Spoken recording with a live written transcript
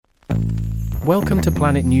Welcome to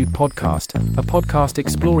Planet Nude Podcast, a podcast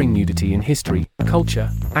exploring nudity in history,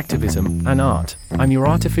 culture, activism, and art. I'm your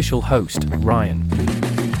artificial host, Ryan.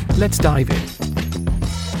 Let's dive in.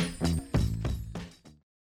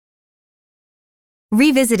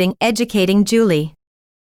 Revisiting Educating Julie.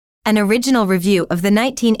 An original review of the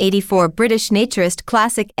 1984 British naturist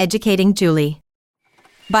classic Educating Julie.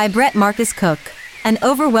 By Brett Marcus Cook. An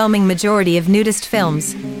overwhelming majority of nudist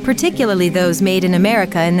films, particularly those made in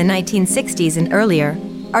America in the 1960s and earlier,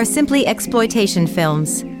 are simply exploitation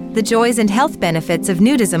films. The joys and health benefits of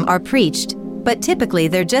nudism are preached, but typically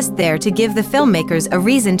they're just there to give the filmmakers a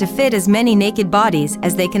reason to fit as many naked bodies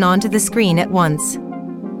as they can onto the screen at once.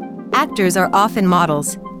 Actors are often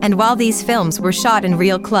models, and while these films were shot in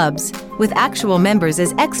real clubs, with actual members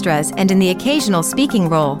as extras and in the occasional speaking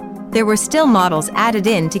role, there were still models added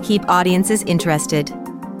in to keep audiences interested.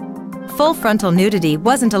 Full frontal nudity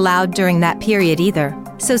wasn't allowed during that period either,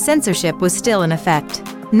 so censorship was still in effect.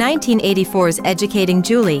 1984's Educating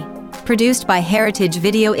Julie, produced by Heritage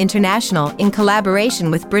Video International in collaboration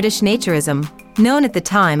with British Naturism, known at the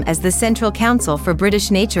time as the Central Council for British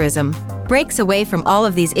Naturism, breaks away from all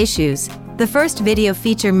of these issues, the first video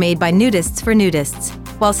feature made by nudists for nudists,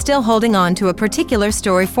 while still holding on to a particular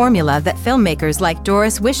story formula that filmmakers like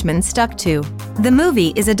Doris Wishman stuck to. The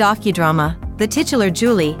movie is a docudrama. The titular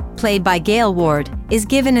Julie, played by Gail Ward, is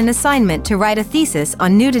given an assignment to write a thesis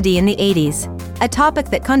on nudity in the 80s, a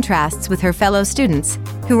topic that contrasts with her fellow students,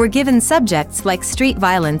 who were given subjects like street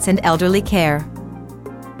violence and elderly care.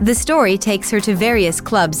 The story takes her to various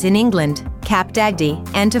clubs in England, Cap Dagdy,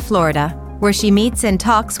 and to Florida, where she meets and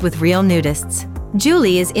talks with real nudists.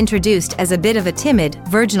 Julie is introduced as a bit of a timid,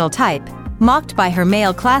 virginal type, mocked by her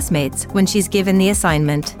male classmates when she's given the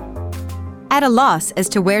assignment. At a loss as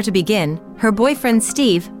to where to begin, her boyfriend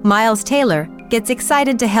Steve, Miles Taylor, gets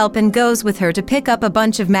excited to help and goes with her to pick up a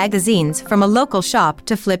bunch of magazines from a local shop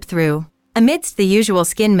to flip through. Amidst the usual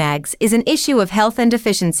skin mags is an issue of health and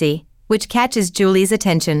efficiency, which catches Julie's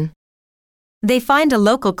attention. They find a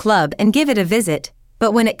local club and give it a visit,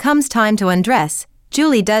 but when it comes time to undress,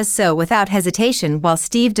 Julie does so without hesitation while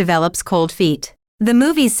Steve develops cold feet. The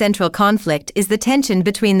movie's central conflict is the tension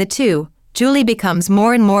between the two. Julie becomes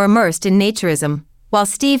more and more immersed in naturism, while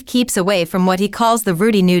Steve keeps away from what he calls the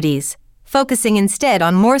rooty nudies, focusing instead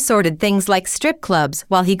on more sordid things like strip clubs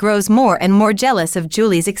while he grows more and more jealous of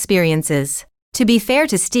Julie's experiences. To be fair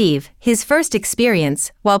to Steve, his first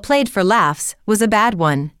experience, while played for laughs, was a bad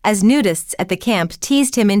one, as nudists at the camp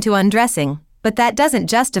teased him into undressing, but that doesn't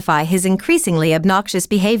justify his increasingly obnoxious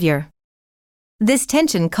behavior. This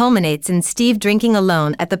tension culminates in Steve drinking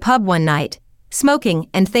alone at the pub one night, smoking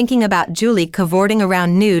and thinking about Julie cavorting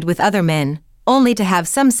around nude with other men, only to have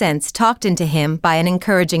some sense talked into him by an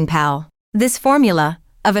encouraging pal. This formula,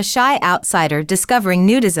 of a shy outsider discovering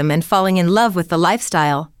nudism and falling in love with the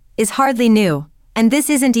lifestyle, is hardly new, and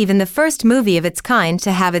this isn't even the first movie of its kind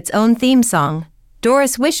to have its own theme song.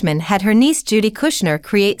 Doris Wishman had her niece Judy Kushner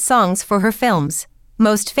create songs for her films,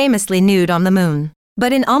 most famously Nude on the Moon.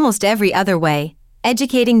 But in almost every other way,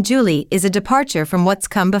 Educating Julie is a departure from what's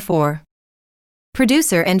come before.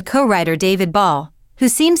 Producer and co-writer David Ball, who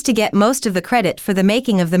seems to get most of the credit for the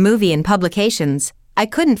making of the movie in publications, I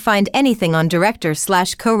couldn't find anything on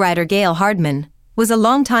director/co-writer Gail Hardman, was a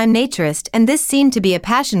longtime naturist, and this seemed to be a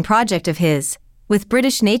passion project of his, with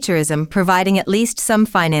British Naturism providing at least some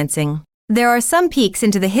financing. There are some peeks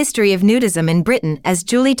into the history of nudism in Britain as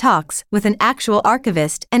Julie talks with an actual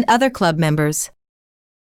archivist and other club members.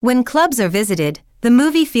 When clubs are visited, the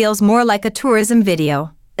movie feels more like a tourism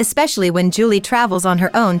video, especially when Julie travels on her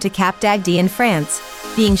own to Cap Dagdy in France,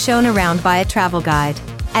 being shown around by a travel guide.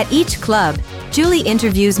 At each club, Julie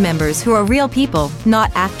interviews members who are real people, not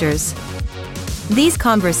actors. These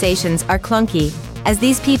conversations are clunky, as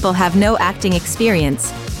these people have no acting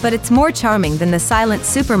experience, but it's more charming than the silent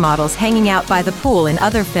supermodels hanging out by the pool in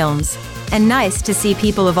other films, and nice to see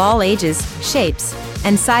people of all ages, shapes,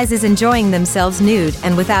 and sizes enjoying themselves nude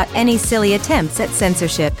and without any silly attempts at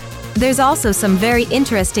censorship. There's also some very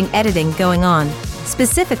interesting editing going on,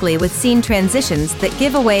 specifically with scene transitions that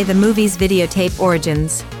give away the movie's videotape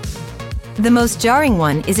origins. The most jarring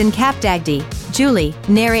one is in Cap Dagdy. Julie,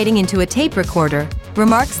 narrating into a tape recorder,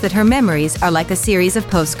 remarks that her memories are like a series of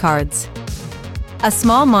postcards. A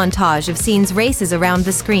small montage of scenes races around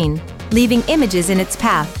the screen, leaving images in its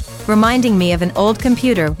path, reminding me of an old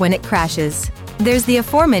computer when it crashes. There's the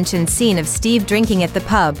aforementioned scene of Steve drinking at the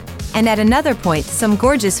pub, and at another point some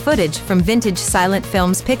gorgeous footage from vintage silent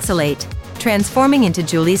films pixelate, transforming into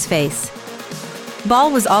Julie's face.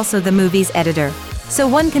 Ball was also the movie's editor, so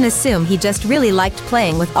one can assume he just really liked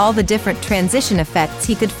playing with all the different transition effects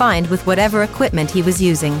he could find with whatever equipment he was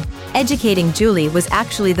using. Educating Julie was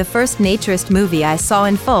actually the first naturist movie I saw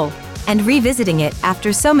in full, and revisiting it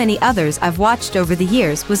after so many others I've watched over the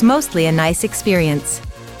years was mostly a nice experience.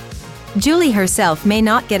 Julie herself may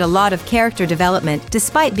not get a lot of character development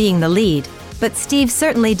despite being the lead, but Steve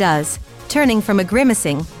certainly does, turning from a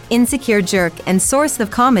grimacing, insecure jerk and source of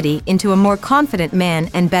comedy into a more confident man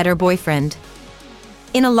and better boyfriend.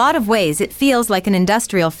 In a lot of ways it feels like an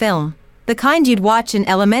industrial film, the kind you'd watch in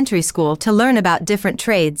elementary school to learn about different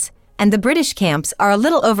trades, and the British camps are a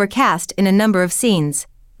little overcast in a number of scenes,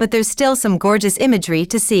 but there's still some gorgeous imagery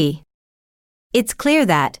to see. It's clear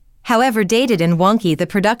that, however dated and wonky the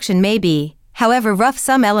production may be, however rough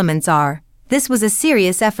some elements are, this was a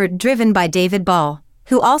serious effort driven by David Ball,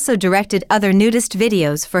 who also directed other nudist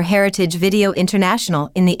videos for Heritage Video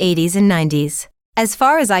International in the 80s and 90s. As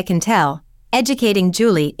far as I can tell, Educating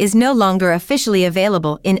Julie is no longer officially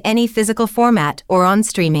available in any physical format or on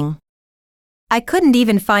streaming. I couldn't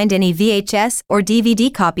even find any VHS or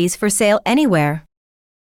DVD copies for sale anywhere.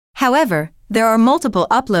 However, there are multiple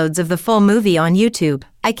uploads of the full movie on YouTube.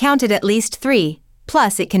 I counted at least 3,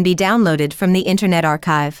 plus it can be downloaded from the Internet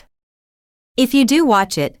Archive. If you do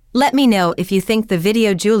watch it, let me know if you think the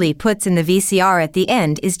video Julie puts in the VCR at the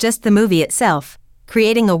end is just the movie itself,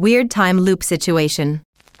 creating a weird time loop situation.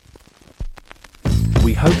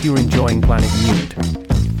 We hope you're enjoying Planet Nude.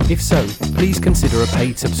 If so, please consider a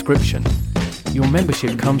paid subscription. Your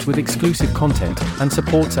membership comes with exclusive content and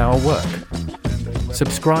supports our work.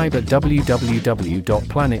 Subscribe at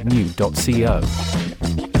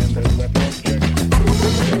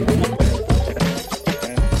www.planetnude.co.